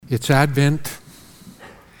It's Advent,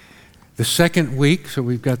 the second week, so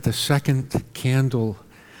we've got the second candle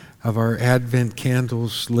of our Advent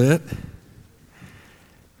candles lit.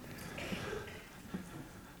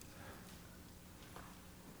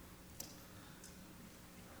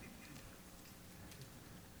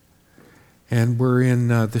 And we're in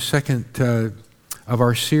the second of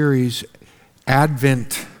our series,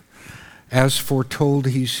 Advent, as foretold,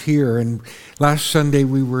 He's here. And last Sunday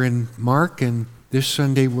we were in Mark, and this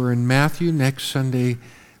Sunday we're in Matthew. Next Sunday,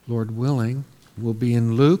 Lord willing, we'll be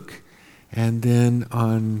in Luke. And then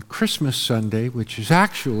on Christmas Sunday, which is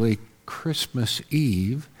actually Christmas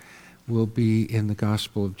Eve, we'll be in the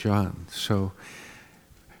Gospel of John. So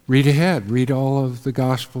read ahead. Read all of the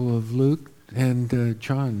Gospel of Luke and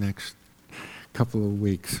John next couple of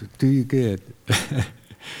weeks. Do you good.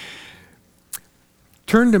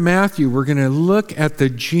 Turn to Matthew. We're going to look at the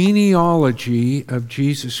genealogy of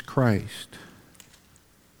Jesus Christ.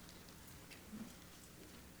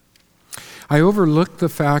 I overlooked the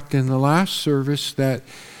fact in the last service that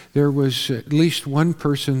there was at least one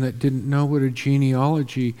person that didn't know what a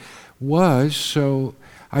genealogy was, so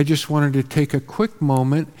I just wanted to take a quick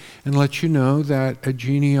moment and let you know that a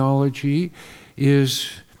genealogy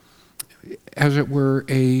is, as it were,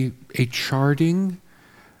 a charting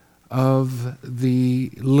of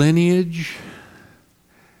the lineage,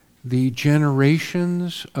 the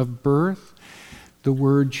generations of birth. The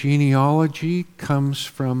word genealogy comes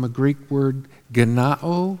from a Greek word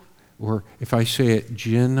genao, or if I say it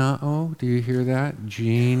genao, do you hear that?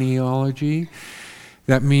 Genealogy.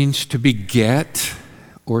 That means to beget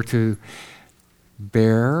or to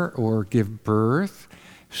bear or give birth.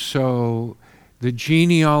 So the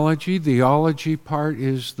genealogy, the ology part,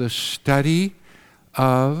 is the study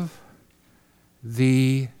of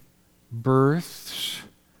the births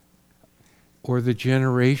or the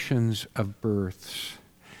generations of births.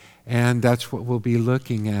 And that's what we'll be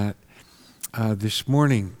looking at this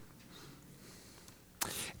morning.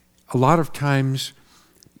 A lot of times,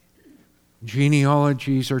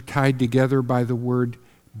 genealogies are tied together by the word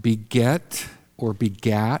beget or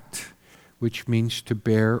begat, which means to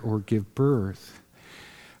bear or give birth.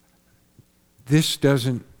 This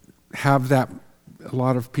doesn't have that. A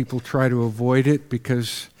lot of people try to avoid it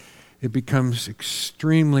because it becomes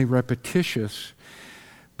extremely repetitious.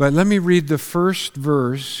 But let me read the first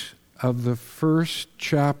verse of the first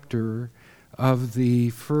chapter of the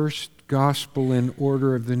first gospel in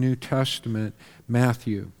order of the New Testament,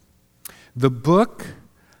 Matthew. The book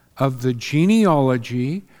of the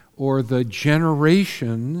genealogy or the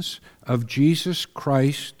generations of Jesus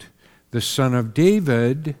Christ, the son of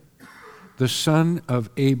David, the son of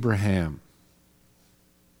Abraham.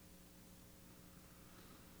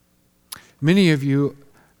 Many of you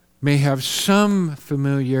may have some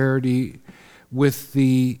familiarity with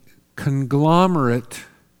the conglomerate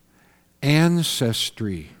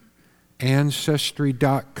Ancestry,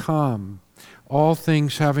 Ancestry.com, all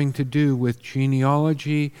things having to do with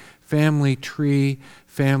genealogy, family tree,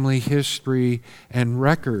 family history, and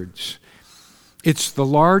records. It's the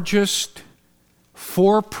largest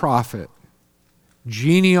for-profit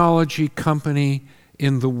genealogy company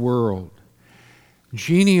in the world.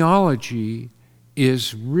 Genealogy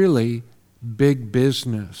is really big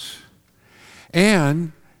business.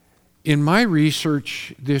 And in my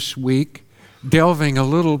research this week, delving a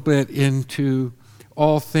little bit into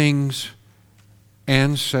all things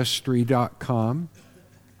Ancestry.com,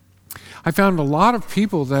 I found a lot of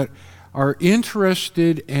people that are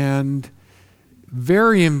interested and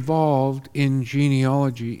very involved in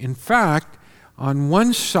genealogy. In fact, on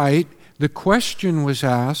one site, the question was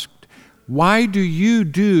asked, why do you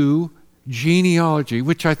do genealogy?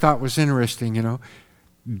 Which I thought was interesting,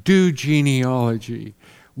 do genealogy.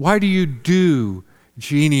 Why do you do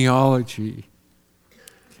genealogy?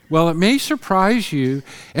 Well, it may surprise you,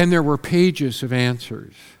 and there were pages of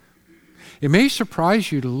answers. It may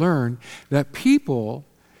surprise you to learn that people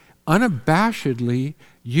unabashedly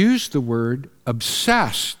use the word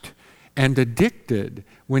obsessed and addicted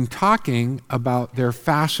when talking about their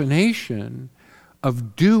fascination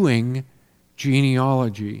of doing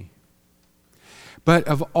genealogy. But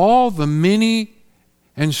of all the many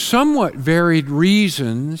and somewhat varied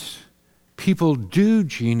reasons people do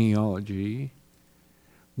genealogy,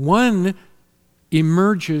 one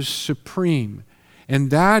emerges supreme,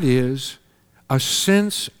 and that is a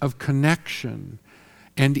sense of connection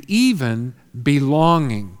and even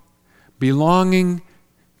belonging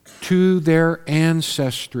to their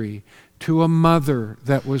ancestry, to a mother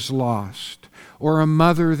that was lost, or a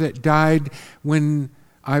mother that died when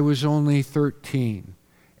I was only 13,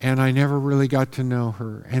 and I never really got to know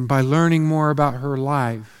her. And by learning more about her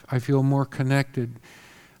life, I feel more connected,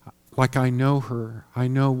 like I know her. I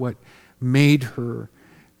know what made her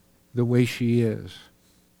the way she is.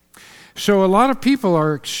 So a lot of people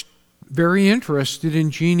are very interested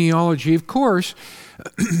in genealogy. Of course,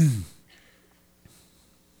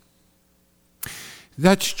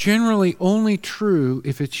 that's generally only true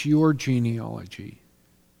if it's your genealogy.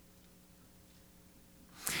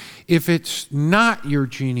 If it's not your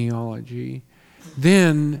genealogy,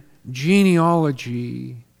 then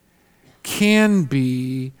genealogy can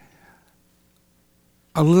be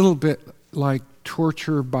a little bit like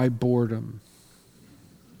torture by boredom.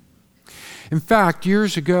 In fact,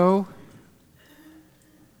 years ago,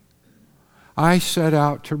 I set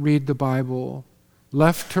out to read the Bible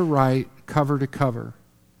left to right, cover to cover.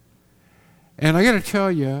 And I got to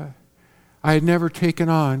tell you, I had never taken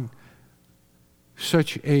on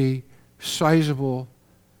such a sizable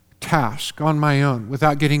task on my own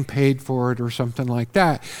without getting paid for it or something like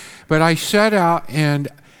that. But I set out, and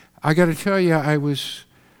I got to tell you, I was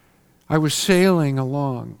sailing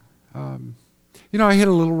along. I hit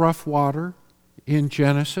a little rough water in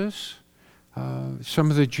Genesis,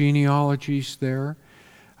 some of the genealogies there.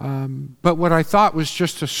 But what I thought was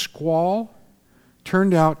just a squall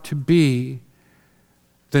turned out to be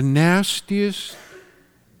the nastiest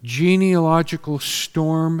genealogical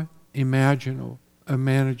storm imaginable. And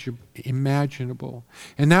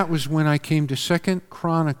that was when I came to 2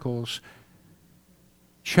 Chronicles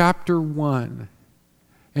chapter 1.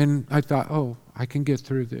 And I thought, I can get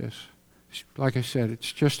through this. Like I said,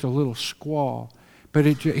 it's just a little squall. But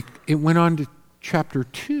it went on to chapter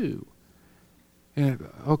 2. And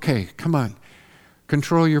okay, come on.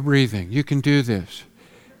 Control your breathing. You can do this.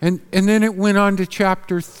 And then it went on to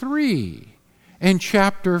chapter 3. And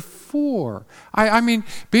chapter 4. I mean,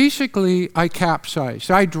 basically, I capsized.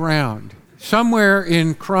 I drowned. Somewhere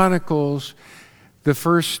in Chronicles, the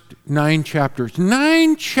first 9 chapters.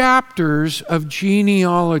 9 chapters of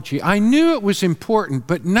genealogy. I knew it was important,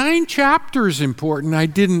 but 9 chapters important I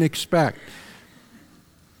didn't expect.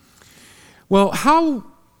 Well,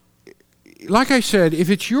 like I said, if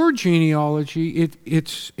it's your genealogy,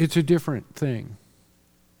 it's a different thing.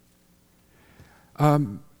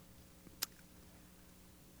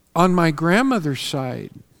 On my grandmother's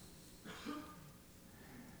side,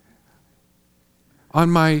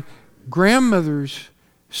 of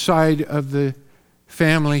the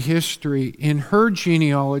family history, in her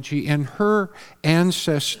genealogy and her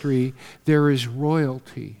ancestry, there is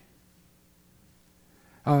royalty.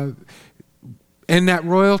 And that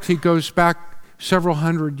royalty goes back several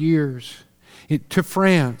hundred years to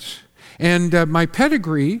France. And my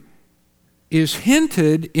pedigree is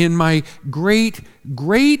hinted in my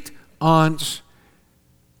great-great-aunt's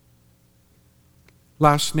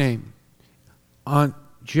last name, Aunt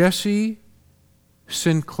Jessie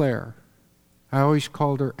Sinclair. I always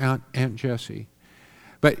called her Aunt Jessie.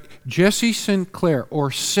 But Jessie Sinclair,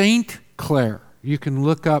 or Saint Clair, you can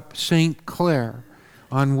look up Saint Clair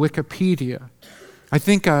on Wikipedia. I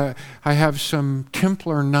think I have some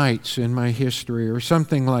Templar Knights in my history or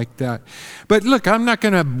something like that. But look, I'm not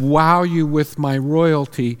going to wow you with my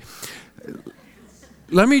royalty.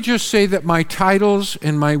 Let me just say that my titles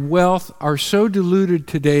and my wealth are so diluted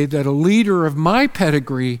today that a liter of my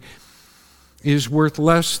pedigree is worth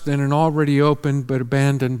less than an already opened but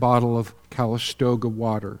abandoned bottle of Calistoga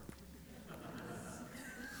water.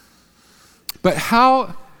 But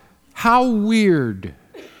how weird,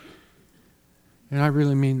 and I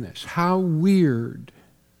really mean this, how weird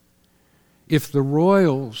if the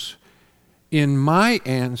royals in my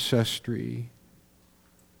ancestry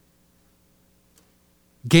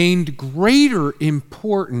gained greater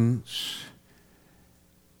importance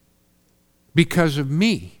because of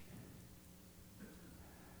me.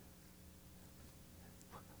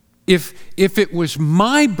 If it was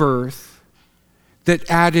my birth that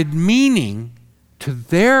added meaning to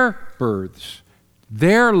their births,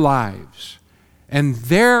 their lives, and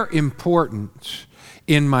their importance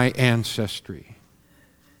in my ancestry.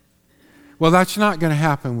 Well, that's not going to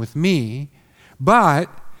happen with me, but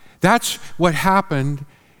that's what happened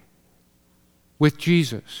with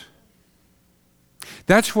Jesus.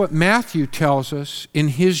 That's what Matthew tells us in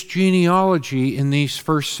his genealogy in these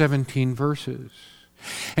first 17 verses.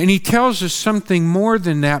 And he tells us something more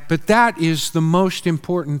than that, but that is the most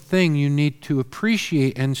important thing you need to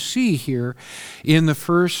appreciate and see here in the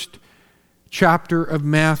first chapter of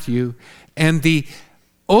Matthew and the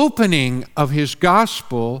opening of his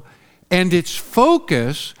gospel and its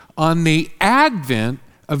focus on the advent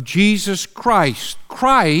of Jesus Christ.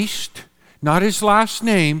 Christ, not his last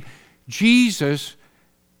name, Jesus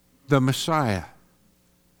the Messiah.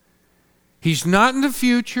 He's not in the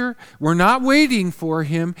future. We're not waiting for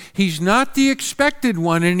him. He's not the expected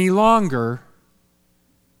one any longer.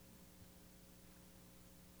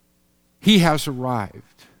 He has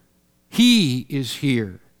arrived. He is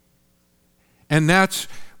here. And that's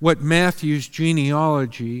what Matthew's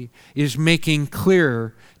genealogy is making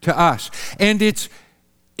clear to us. And it's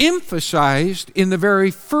emphasized in the very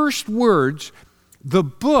first words, the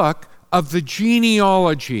book of the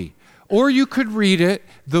genealogy. Or you could read it,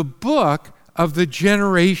 the book of the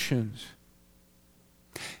generations.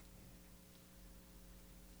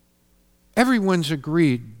 Everyone's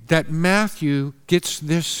agreed that Matthew gets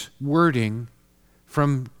this wording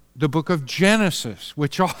from the book of Genesis,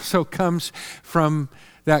 which also comes from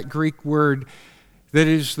that Greek word that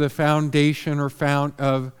is the foundation or fount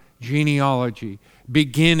of genealogy,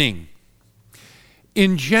 beginning.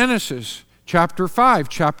 In Genesis chapter 5,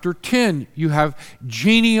 chapter 10, you have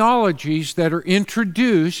genealogies that are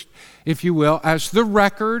introduced, if you will, as the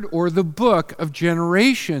record or the book of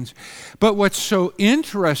generations. But what's so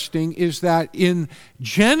interesting is that in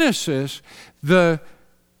Genesis, the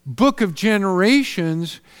book of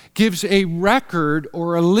generations gives a record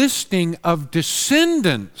or a listing of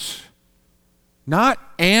descendants, not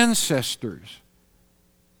ancestors.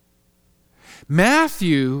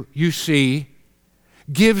 Matthew, you see,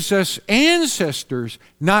 gives us ancestors,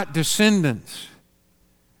 not descendants.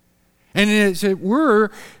 And as it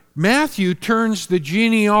were, Matthew turns the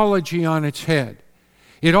genealogy on its head.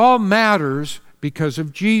 It all matters because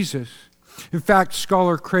of Jesus. In fact,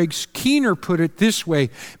 scholar Craig Keener put it this way: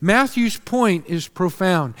 Matthew's point is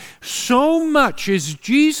profound. So much is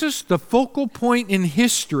Jesus the focal point in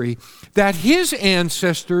history that his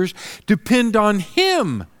ancestors depend on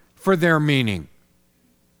him for their meaning.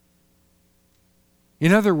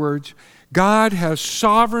 In other words, God has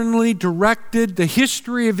sovereignly directed the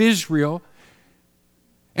history of Israel,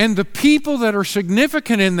 and the people that are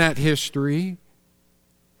significant in that history.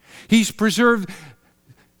 He's preserved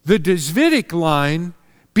the Davidic line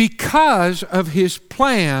because of his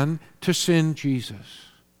plan to send Jesus.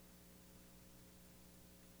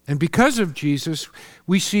 And because of Jesus,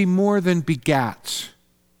 we see more than begats,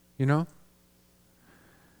 you know?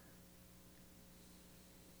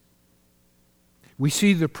 We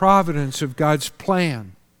see the providence of God's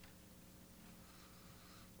plan.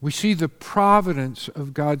 We see the providence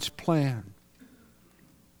of God's plan.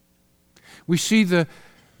 We see the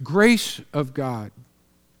grace of God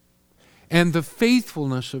and the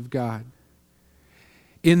faithfulness of God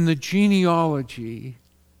in the genealogy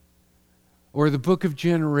or the book of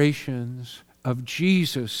generations of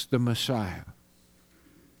Jesus the Messiah.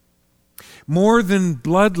 More than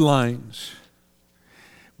bloodlines,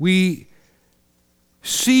 we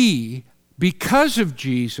see, because of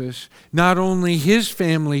Jesus, not only his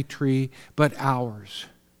family tree, but ours.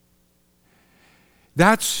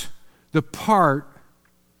 That's the part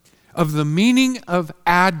of the meaning of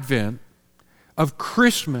Advent, of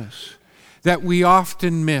Christmas, that we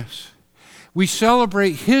often miss. We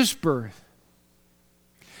celebrate his birth.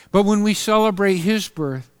 But when we celebrate his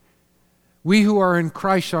birth, we who are in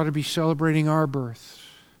Christ ought to be celebrating our births.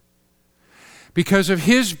 Because of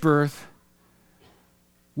his birth,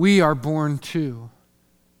 we are born too.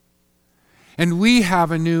 And we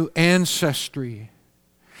have a new ancestry.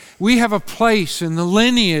 We have a place in the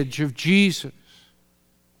lineage of Jesus.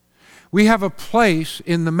 We have a place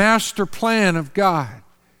in the master plan of God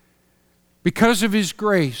because of his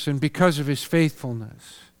grace and because of his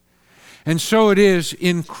faithfulness. And so it is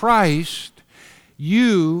in Christ,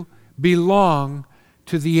 you belong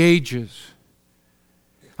to the ages.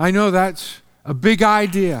 I know that's a big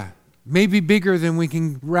idea. Maybe bigger than we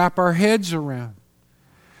can wrap our heads around.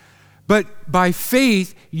 But by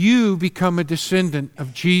faith, you become a descendant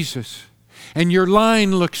of Jesus. And your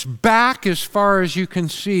line looks back as far as you can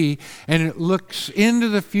see, and it looks into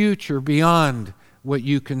the future beyond what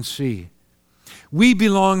you can see. We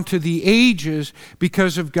belong to the ages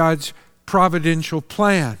because of God's providential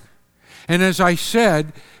plan. And as I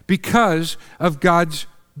said, because of God's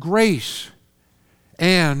grace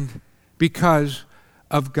and because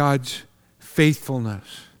of God's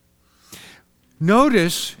faithfulness.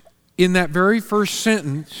 Notice in that very first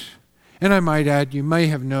sentence, and I might add, you may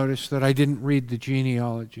have noticed that I didn't read the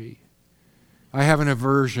genealogy. I have an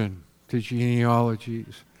aversion to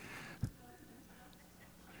genealogies.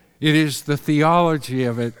 It is the theology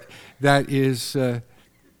of it that is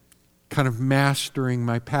kind of mastering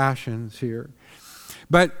my passions here.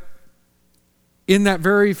 But in that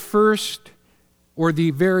very first or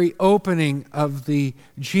the very opening of the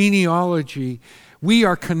genealogy, we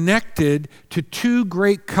are connected to two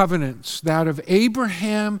great covenants, that of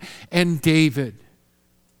Abraham and David.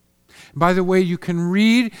 By the way, you can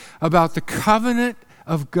read about the covenant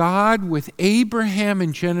of God with Abraham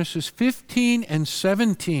in Genesis 15 and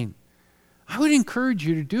 17. I would encourage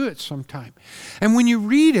you to do it sometime. And when you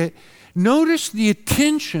read it, notice the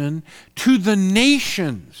attention to the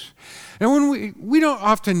nations. And when we don't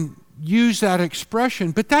often use that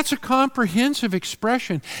expression, but that's a comprehensive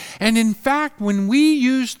expression. And in fact, when we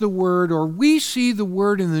use the word, or we see the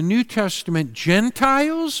word in the New Testament,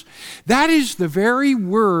 Gentiles, that is the very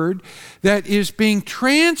word that is being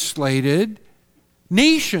translated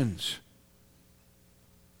nations.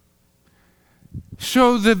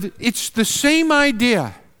 So it's the same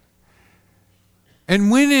idea. And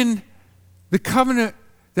when in the covenant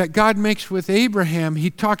that God makes with Abraham, he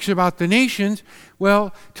talks about the nations,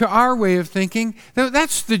 well, to our way of thinking,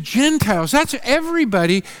 that's the Gentiles. That's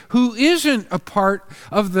everybody who isn't a part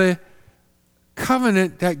of the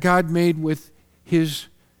covenant that God made with his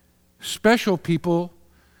special people,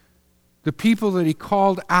 the people that he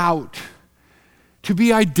called out to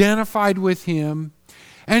be identified with him,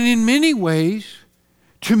 and in many ways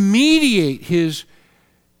to mediate his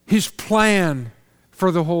plan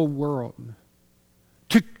for the whole world.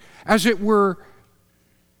 To, as it were,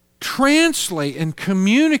 translate and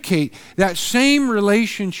communicate that same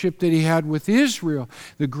relationship that he had with Israel,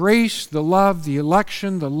 the grace, the love, the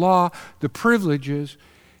election, the law, the privileges.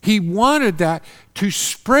 He wanted that to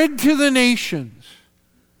spread to the nations.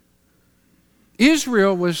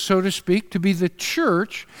 Israel was, so to speak, to be the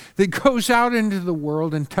church that goes out into the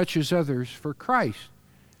world and touches others for Christ.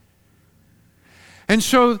 And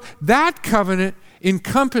so that covenant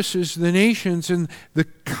encompasses the nations, and the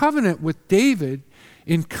covenant with David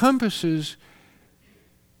encompasses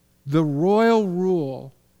the royal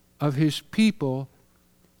rule of his people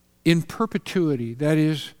in perpetuity, that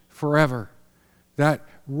is, forever. That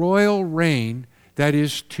royal reign that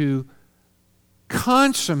is to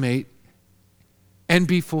consummate and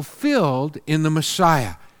be fulfilled in the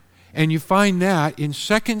Messiah. And you find that in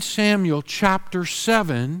 2 Samuel chapter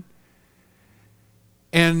 7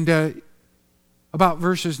 and about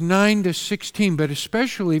verses 9 to 16, but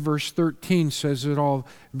especially verse 13 says it all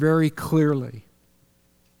very clearly.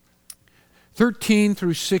 13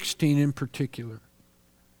 through 16 in particular.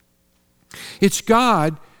 It's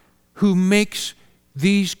God who makes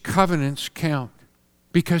these covenants count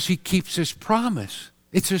because he keeps his promise.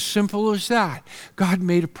 It's as simple as that. God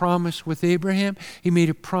made a promise with Abraham. He made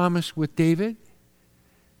a promise with David.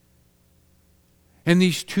 And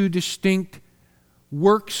these two distinct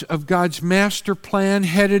works of God's master plan,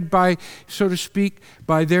 headed by, so to speak,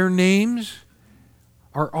 by their names,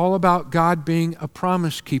 are all about God being a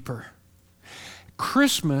promise keeper.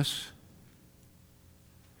 Christmas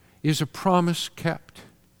is a promise kept.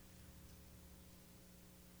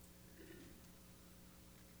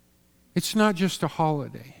 It's not just a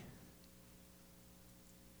holiday.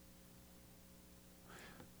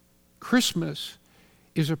 Christmas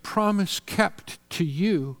is a promise kept to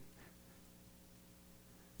you,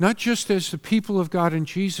 not just as the people of God in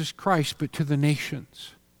Jesus Christ, but to the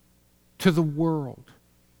nations, to the world.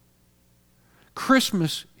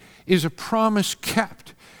 Christmas is a promise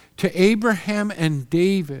kept to Abraham and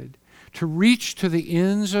David to reach to the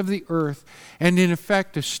ends of the earth and in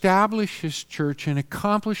effect establish his church and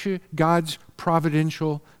accomplish God's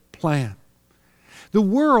providential plan. The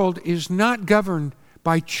world is not governed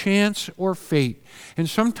by chance or fate, and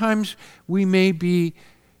sometimes we may be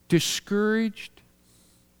discouraged.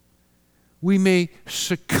 We may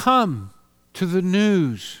succumb to the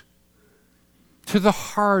news, to the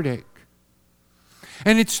heartache.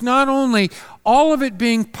 And it's not only all of it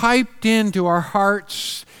being piped into our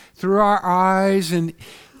hearts through our eyes and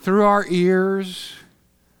through our ears.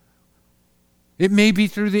 It may be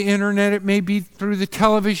through the internet, it may be through the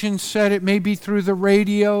television set, it may be through the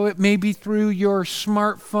radio, it may be through your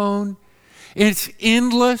smartphone. It's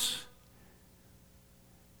endless.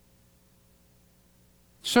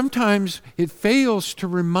 Sometimes it fails to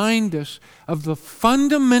remind us of the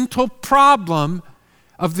fundamental problem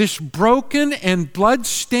of this broken and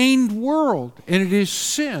blood-stained world, and it is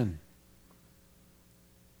sin.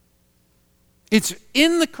 It's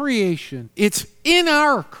in the creation. It's in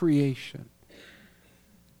our creation.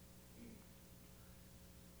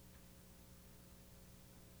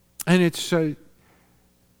 And it's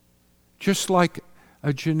just like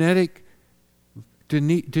a genetic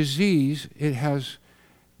disease, it has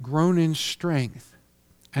grown in strength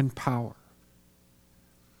and power.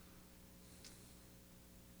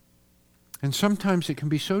 And sometimes it can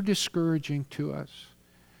be so discouraging to us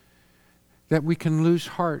that we can lose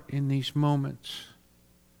heart in these moments.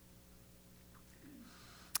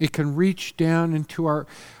 It can reach down into our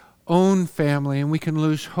own family, and we can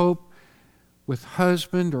lose hope with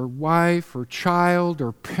husband or wife or child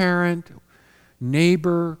or parent,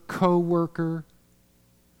 neighbor, co-worker,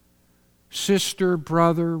 sister,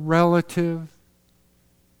 brother, relative.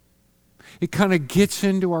 It kind of gets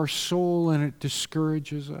into our soul and it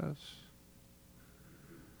discourages us.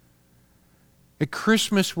 At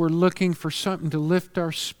Christmas, we're looking for something to lift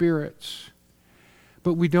our spirits,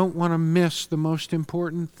 but we don't want to miss the most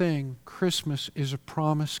important thing. Christmas is a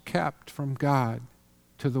promise kept from God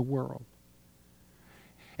to the world.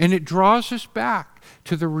 And it draws us back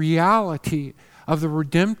to the reality of the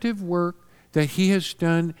redemptive work that He has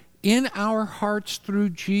done in our hearts through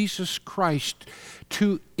Jesus Christ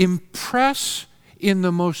to impress in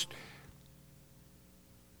the most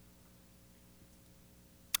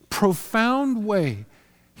profound way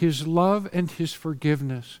His love and His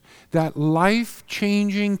forgiveness, that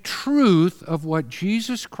life-changing truth of what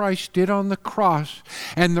Jesus Christ did on the cross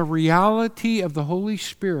and the reality of the Holy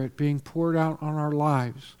Spirit being poured out on our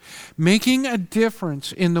lives, making a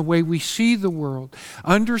difference in the way we see the world,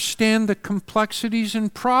 understand the complexities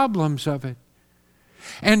and problems of it,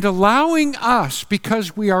 and allowing us,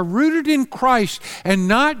 because we are rooted in Christ and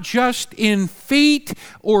not just in fate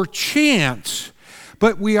or chance,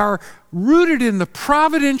 but we are rooted in the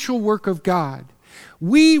providential work of God.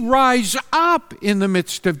 We rise up in the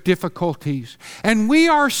midst of difficulties, and we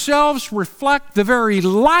ourselves reflect the very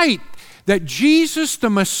light that Jesus the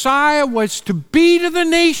Messiah was to be to the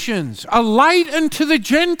nations. A light unto the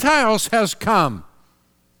Gentiles has come.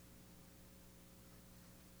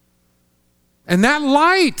 And that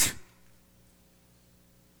light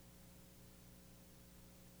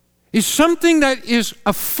is something that is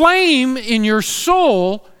a flame in your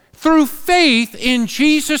soul through faith in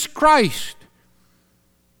Jesus Christ.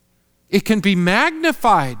 It can be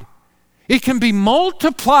magnified. It can be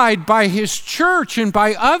multiplied by His church and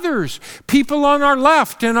by others, people on our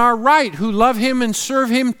left and our right who love Him and serve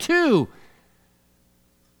Him too.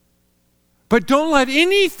 But don't let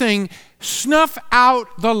anything snuff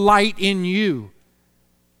out the light in you.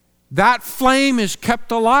 That flame is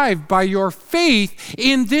kept alive by your faith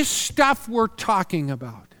in this stuff we're talking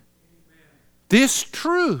about. This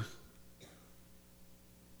truth.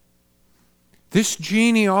 This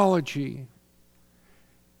genealogy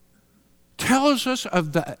tells us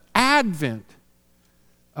of the advent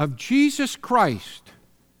of Jesus Christ.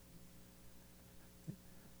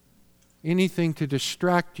 Anything to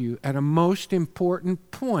distract you at a most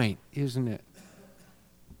important point, isn't it?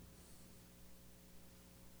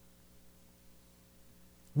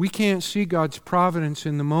 We can't see God's providence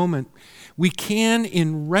in the moment. We can,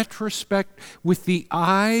 in retrospect, with the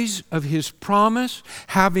eyes of His promise,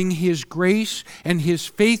 having His grace and His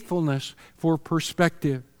faithfulness for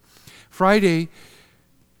perspective. Friday,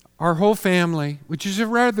 our whole family, which is a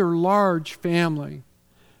rather large family,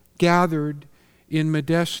 gathered in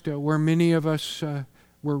Modesto, where many of us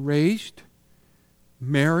were raised,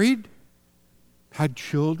 married, had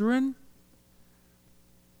children.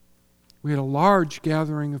 We had a large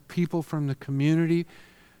gathering of people from the community,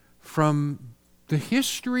 from the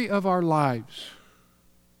history of our lives.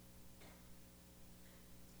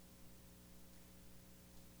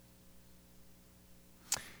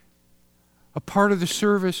 A part of the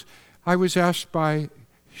service, I was asked by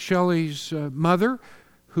Shelley's mother,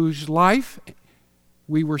 whose life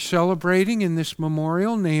we were celebrating in this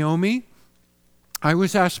memorial, Naomi. I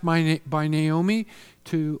was asked by Naomi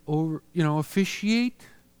to officiate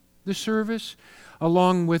the service,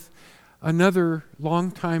 along with another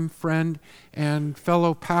longtime friend and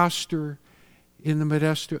fellow pastor in the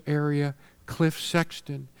Modesto area, Cliff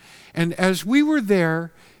Sexton. And as we were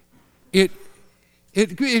there, it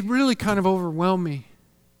really kind of overwhelmed me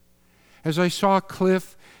as I saw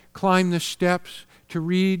Cliff climb the steps to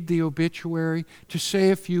read the obituary, to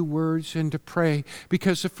say a few words, and to pray.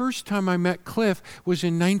 Because the first time I met Cliff was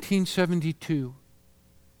in 1972.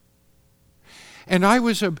 And I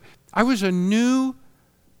was a new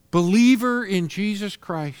believer in Jesus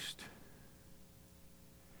Christ.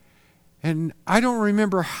 And I don't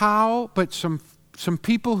remember how, but some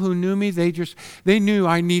people who knew me, they knew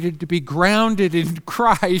I needed to be grounded in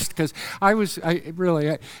Christ, because the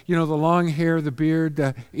long hair, the beard,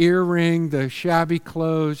 the earring, the shabby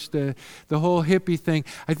clothes, the whole hippie thing.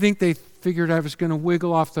 I think they figured I was going to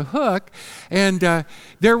wiggle off the hook. And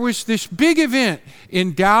there was this big event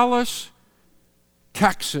in Dallas,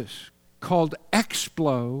 Texas, called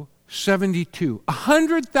Explo 72.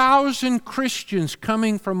 100,000 Christians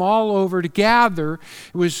coming from all over to gather.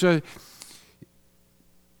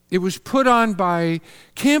 It It was put on by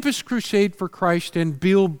Campus Crusade for Christ and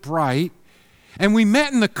Bill Bright. And we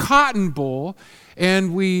met in the Cotton Bowl,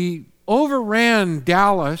 and we overran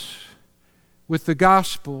Dallas with the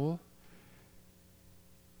gospel.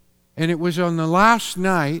 And it was on the last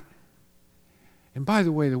night. And by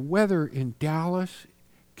the way, the weather in Dallas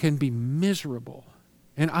can be miserable.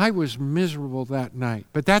 And I was miserable that night.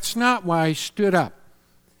 But that's not why I stood up.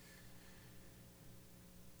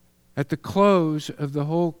 At the close of the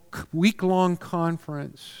whole week-long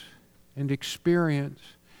conference and experience,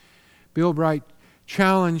 Bill Bright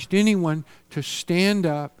challenged anyone to stand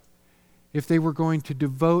up if they were going to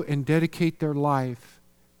devote and dedicate their life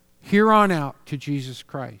here on out to Jesus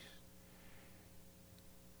Christ.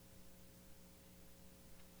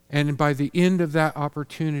 And by the end of that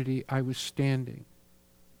opportunity, I was standing.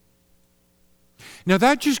 Now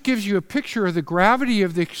that just gives you a picture of the gravity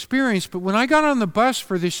of the experience, but when I got on the bus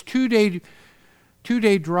for this two-day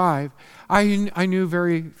drive, I knew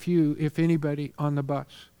very few, if anybody, on the bus.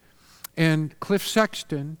 And Cliff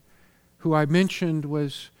Sexton, who I mentioned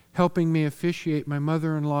was helping me officiate my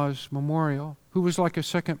mother-in-law's memorial, who was like a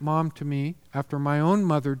second mom to me after my own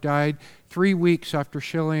mother died 3 weeks after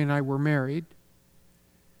Shelley and I were married.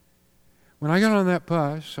 When I got on that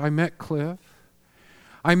bus, I met Cliff.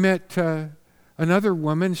 I met another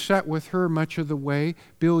woman, sat with her much of the way,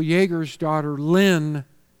 Bill Yeager's daughter, Lynn,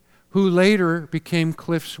 who later became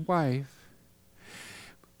Cliff's wife.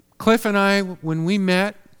 Cliff and I, when we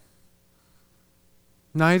met,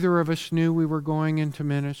 neither of us knew we were going into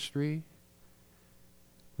ministry.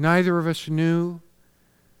 Neither of us knew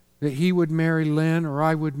that he would marry Lynn or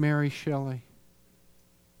I would marry Shelley.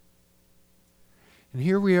 And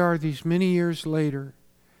here we are these many years later.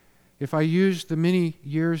 If I used the many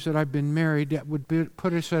years that I've been married, that would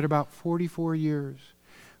put us at about 44 years.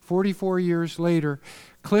 44 years later,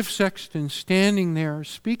 Cliff Sexton standing there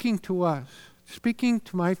speaking to us, speaking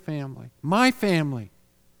to my family,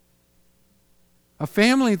 a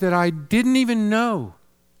family that I didn't even know,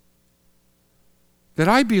 that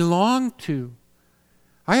I belonged to,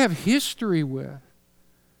 I have history with.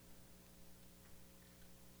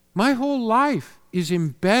 My whole life is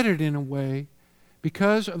embedded in a way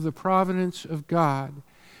because of the providence of God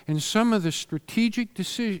and some of the strategic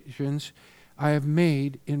decisions I have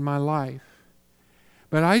made in my life.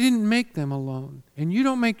 But I didn't make them alone, and you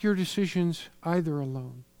don't make your decisions either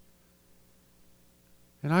alone.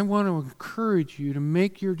 And I want to encourage you to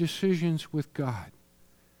make your decisions with God.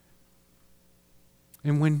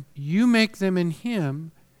 And when you make them in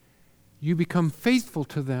Him, you become faithful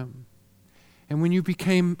to them. And when you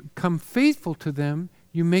become faithful to them,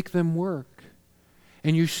 you make them work.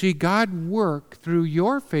 And you see God work through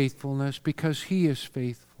your faithfulness because He is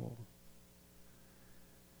faithful.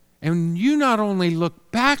 And you not only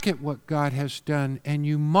look back at what God has done and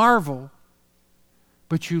you marvel,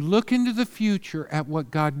 but you look into the future at what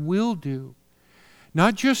God will do,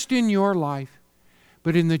 not just in your life,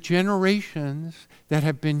 but in the generations that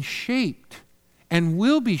have been shaped and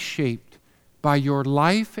will be shaped by your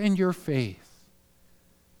life and your faith.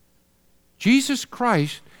 Jesus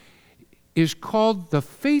Christ is called the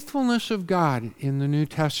faithfulness of God in the New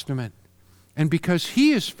Testament. And because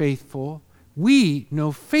He is faithful, we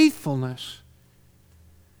know faithfulness.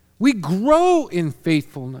 We grow in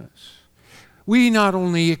faithfulness. We not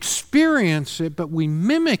only experience it, but we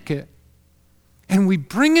mimic it. And we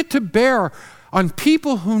bring it to bear on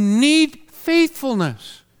people who need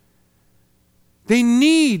faithfulness. They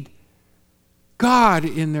need God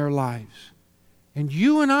in their lives. And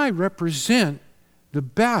you and I represent the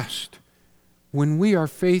best when we are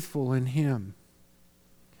faithful in Him.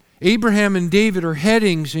 Abraham and David are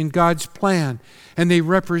headings in God's plan, and they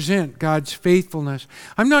represent God's faithfulness.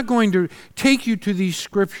 I'm not going to take you to these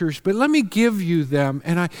scriptures, but let me give you them,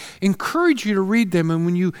 and I encourage you to read them. And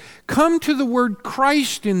when you come to the word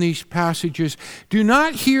Christ in these passages, do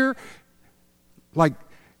not hear like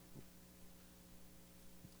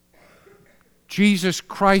Jesus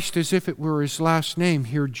Christ as if it were His last name.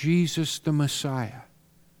 Hear Jesus the Messiah.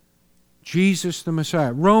 Jesus the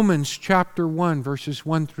Messiah. Romans chapter 1, verses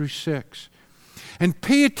 1 through 6. And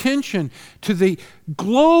pay attention to the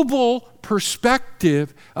global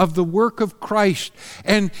perspective of the work of Christ.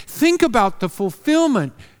 And think about the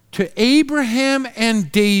fulfillment to Abraham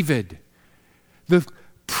and David. The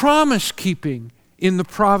promise keeping in the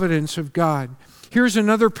providence of God. Here's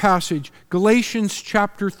another passage, Galatians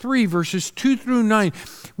chapter 3, verses 2 through 9,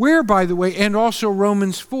 where, by the way, and also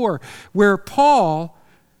Romans 4, where Paul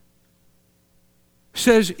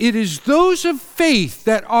says, it is those of faith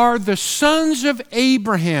that are the sons of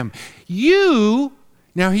Abraham. You,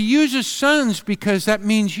 Now, he uses sons because that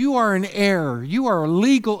means you are an heir. You are a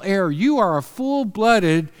legal heir. You are a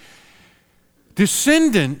full-blooded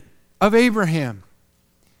descendant of Abraham.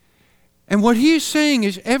 And what he is saying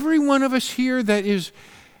is every one of us here that is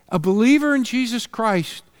a believer in Jesus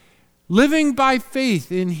Christ, living by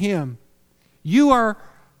faith in him, you are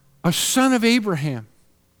a son of Abraham.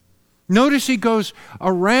 Notice he goes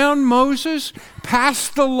around Moses,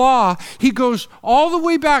 past the law. He goes all the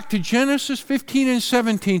way back to Genesis 15 and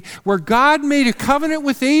 17, where God made a covenant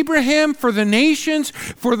with Abraham for the nations,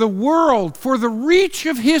 for the world, for the reach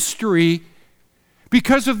of history,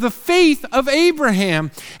 because of the faith of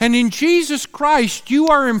Abraham. And in Jesus Christ, you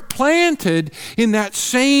are implanted in that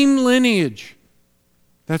same lineage.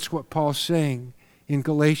 That's what Paul's saying in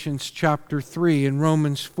Galatians chapter 3 and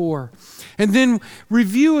Romans 4. And then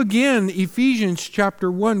review again Ephesians chapter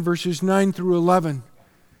 1, verses 9 through 11.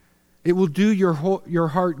 It will do your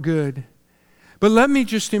heart good. But let me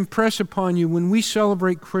just impress upon you, when we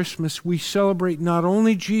celebrate Christmas, we celebrate not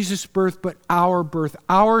only Jesus' birth, but our birth,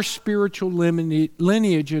 our spiritual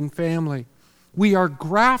lineage and family. We are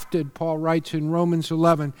grafted, Paul writes in Romans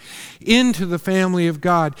 11, into the family of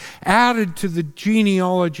God, added to the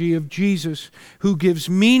genealogy of Jesus, who gives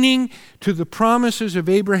meaning to the promises of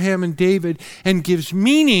Abraham and David and gives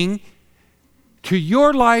meaning to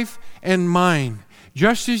your life and mine,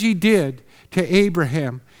 just as he did to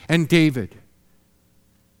Abraham and David.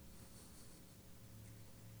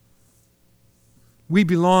 We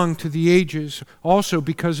belong to the ages also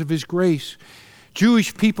because of his grace.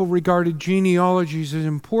 Jewish people regarded genealogies as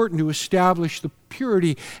important to establish the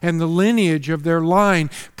purity and the lineage of their line.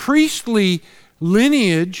 Priestly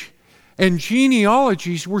lineage and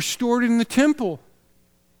genealogies were stored in the temple.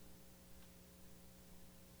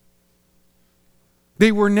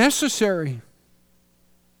 They were necessary.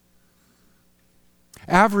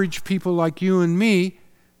 Average people like you and me,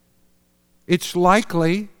 it's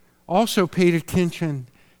likely, also paid attention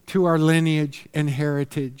to our lineage and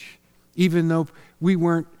heritage, even though we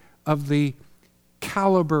weren't of the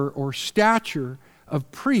caliber or stature of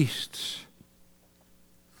priests.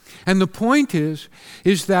 And the point is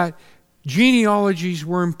that genealogies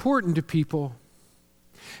were important to people.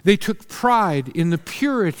 They took pride in the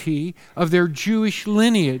purity of their Jewish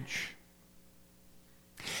lineage.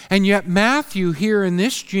 And yet Matthew here in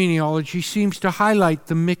this genealogy seems to highlight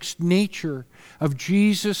the mixed nature of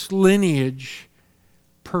Jesus' lineage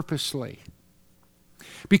purposely,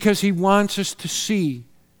 because he wants us to see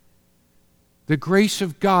the grace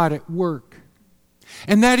of God at work.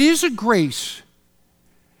 And that is a grace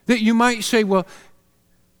that you might say, well,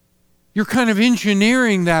 you're kind of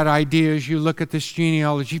engineering that idea as you look at this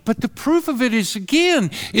genealogy. But the proof of it is, again,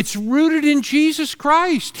 it's rooted in Jesus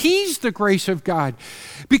Christ. He's the grace of God.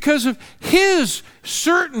 Because of his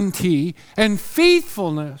certainty and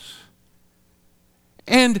faithfulness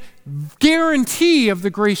and guarantee of the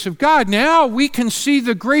grace of God, now we can see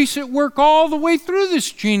the grace at work all the way through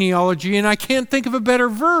this genealogy. And I can't think of a better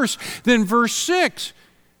verse than verse 6,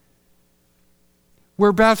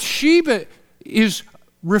 where Bathsheba is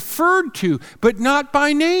referred to, but not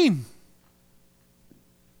by name.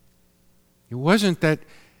 It wasn't that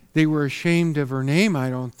they were ashamed of her name,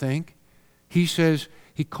 I don't think. He says,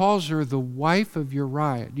 he calls her the wife of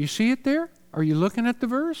Uriah. Do you see it there? Are you looking at the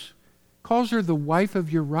verse? Calls her the wife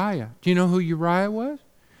of Uriah. Do you know who Uriah was?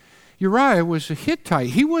 Uriah was a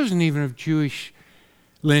Hittite. He wasn't even of Jewish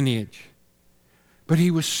lineage. But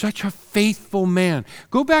he was such a faithful man.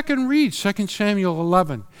 Go back and read 2 Samuel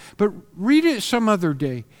 11. But read it some other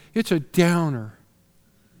day. It's a downer.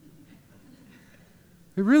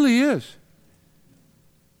 It really is.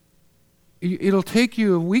 It'll take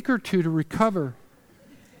you a week or two to recover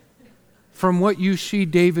from what you see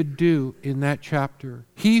David do in that chapter.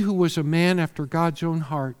 He who was a man after God's own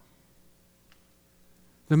heart.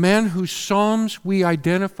 The man whose Psalms we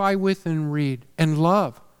identify with and read and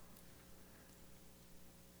love.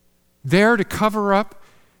 There to cover up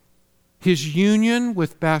his union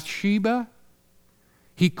with Bathsheba,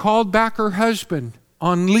 he called back her husband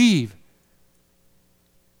on leave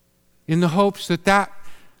in the hopes that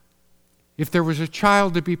if there was a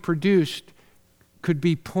child to be produced, could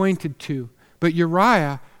be pointed to. But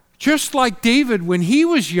Uriah, just like David when he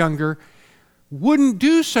was younger, wouldn't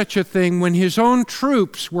do such a thing when his own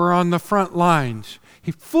troops were on the front lines.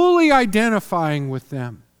 He fully identifying with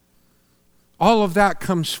them. All of that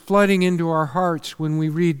comes flooding into our hearts when we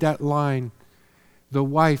read that line, the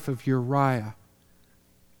wife of Uriah.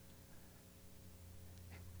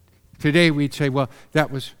 Today we'd say, well,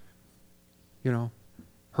 that was,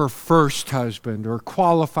 her first husband or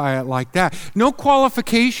qualify it like that. No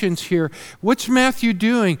qualifications here. What's Matthew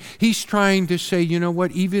doing? He's trying to say, you know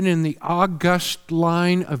what, even in the august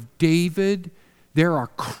line of David, there are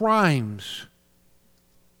crimes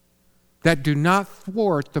that do not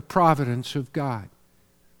thwart the providence of God.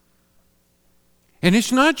 And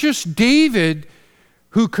it's not just David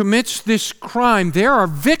who commits this crime. There are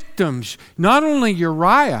victims, not only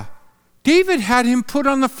Uriah. David had him put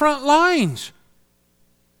on the front lines.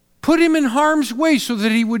 Put him in harm's way so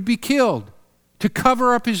that he would be killed to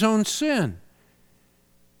cover up his own sin.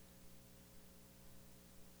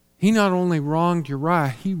 He not only wronged Uriah,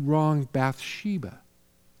 he wronged Bathsheba.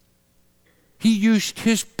 He used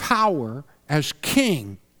his power as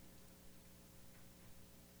king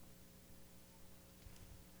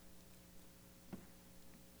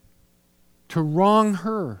to wrong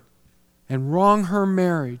her and wrong her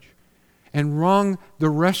marriage and wrong the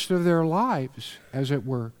rest of their lives, as it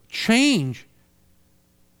were. Change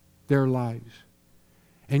their lives.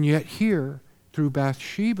 And yet here, through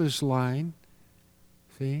Bathsheba's line,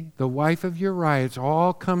 see, the wife of Uriah, it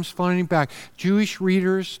all comes flooding back. Jewish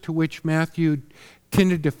readers to which Matthew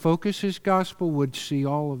tended to focus his gospel would see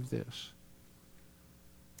all of this.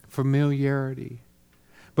 Familiarity.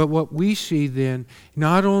 But what we see then,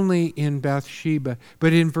 not only in Bathsheba,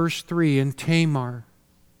 but in verse 3 in Tamar,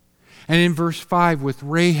 and in verse 5 with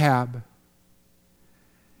Rahab,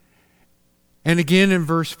 and again in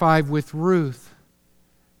verse 5 with Ruth.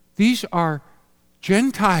 These are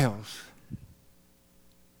Gentiles.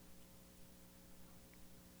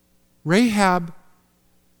 Rahab,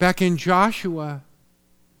 back in Joshua,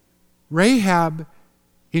 Rahab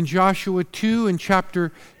in Joshua 2 and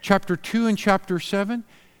chapter 2 and chapter 7,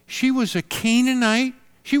 she was a Canaanite.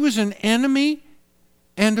 She was an enemy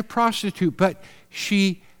and a prostitute, but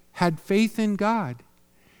she had faith in God.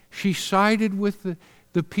 She sided with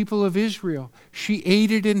the people of Israel. She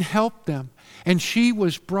aided and helped them. And she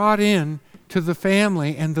was brought in to the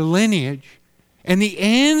family and the lineage and the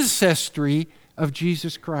ancestry of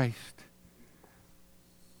Jesus Christ.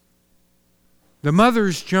 The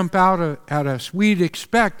mothers jump out at us. We'd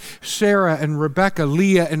expect Sarah and Rebekah,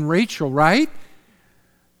 Leah and Rachel, right?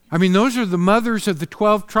 I mean, those are the mothers of the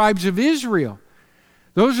 12 tribes of Israel.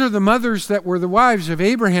 Those are the mothers that were the wives of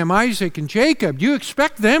Abraham, Isaac, and Jacob. You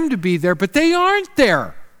expect them to be there, but they aren't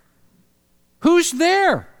there. Who's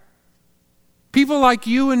there? People like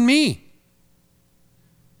you and me.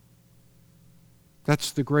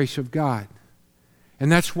 That's the grace of God.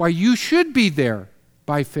 And that's why you should be there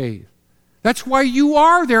by faith. That's why you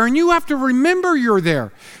are there, and you have to remember you're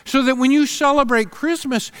there. So that when you celebrate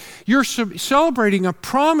Christmas, you're celebrating a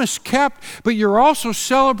promise kept, but you're also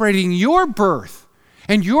celebrating your birth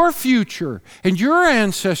and your future and your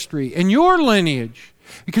ancestry and your lineage.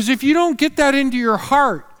 Because if you don't get that into your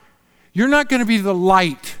heart, you're not going to be the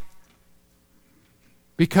light.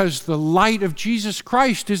 Because the light of Jesus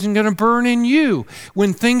Christ isn't going to burn in you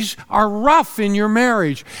when things are rough in your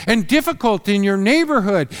marriage and difficult in your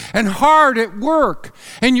neighborhood and hard at work,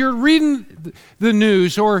 and you're reading the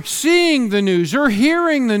news or seeing the news or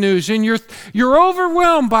hearing the news, and you're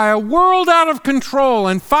overwhelmed by a world out of control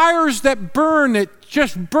and fires that burn, that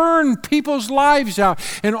just burn people's lives out,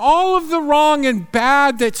 and all of the wrong and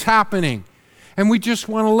bad that's happening. And we just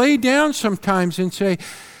want to lay down sometimes and say,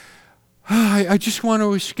 I just want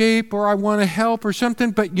to escape, or I want to help or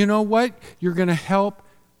something. But you know what? You're going to help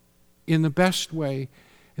in the best way,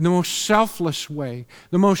 in the most selfless way,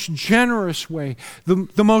 the most generous way,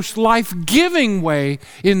 the most life-giving way,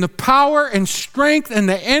 in the power and strength and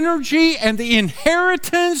the energy and the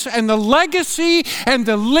inheritance and the legacy and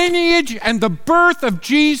the lineage and the birth of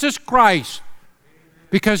Jesus Christ.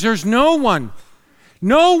 Because there's no one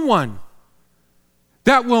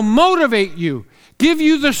that will motivate you, give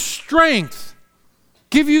you the strength,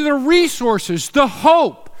 give you the resources, the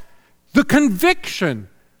hope, the conviction,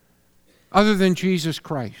 other than Jesus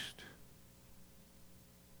Christ.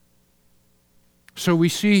 So we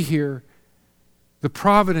see here the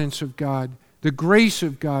providence of God, the grace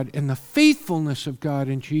of God, and the faithfulness of God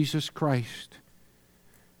in Jesus Christ.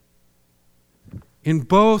 In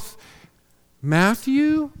both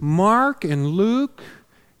Matthew, Mark, and Luke,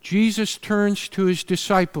 Jesus turns to his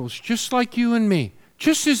disciples, just like you and me,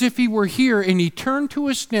 just as if he were here, and he turned to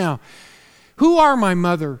us now. Who are my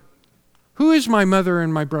mother? Who is my mother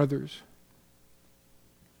and my brothers?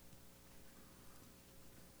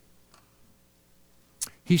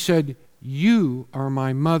 He said, you are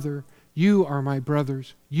my mother, you are my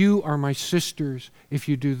brothers, you are my sisters, if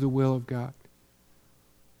you do the will of God.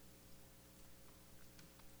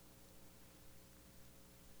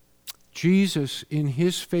 Jesus, in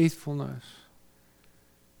his faithfulness,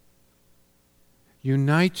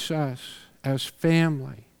 unites us as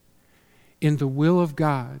family in the will of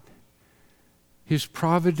God, His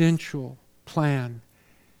providential plan,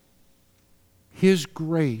 His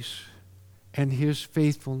grace, and His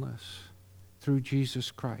faithfulness through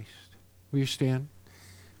Jesus Christ. Will you stand?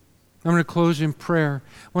 I'm going to close in prayer.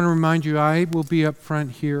 I want to remind you, I will be up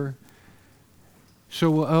front here. So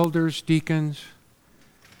will elders, deacons,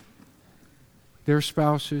 their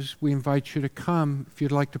spouses. We invite you to come if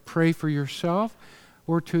you'd like to pray for yourself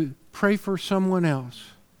or to pray for someone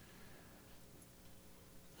else.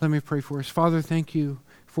 Let me pray for us. Father, thank you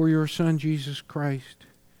for your Son, Jesus Christ.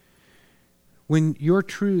 When your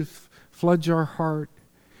truth floods our heart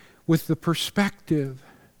with the perspective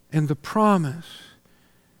and the promise,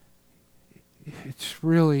 it's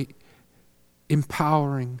really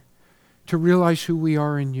empowering to realize who we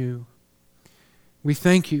are in you. We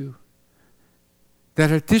thank you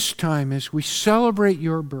that at this time, as we celebrate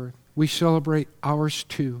your birth, we celebrate ours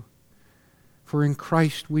too. For in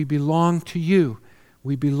Christ we belong to you.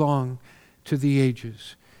 We belong to the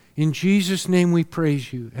ages. In Jesus' name we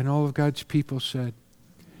praise you. And all of God's people said,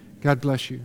 God bless you.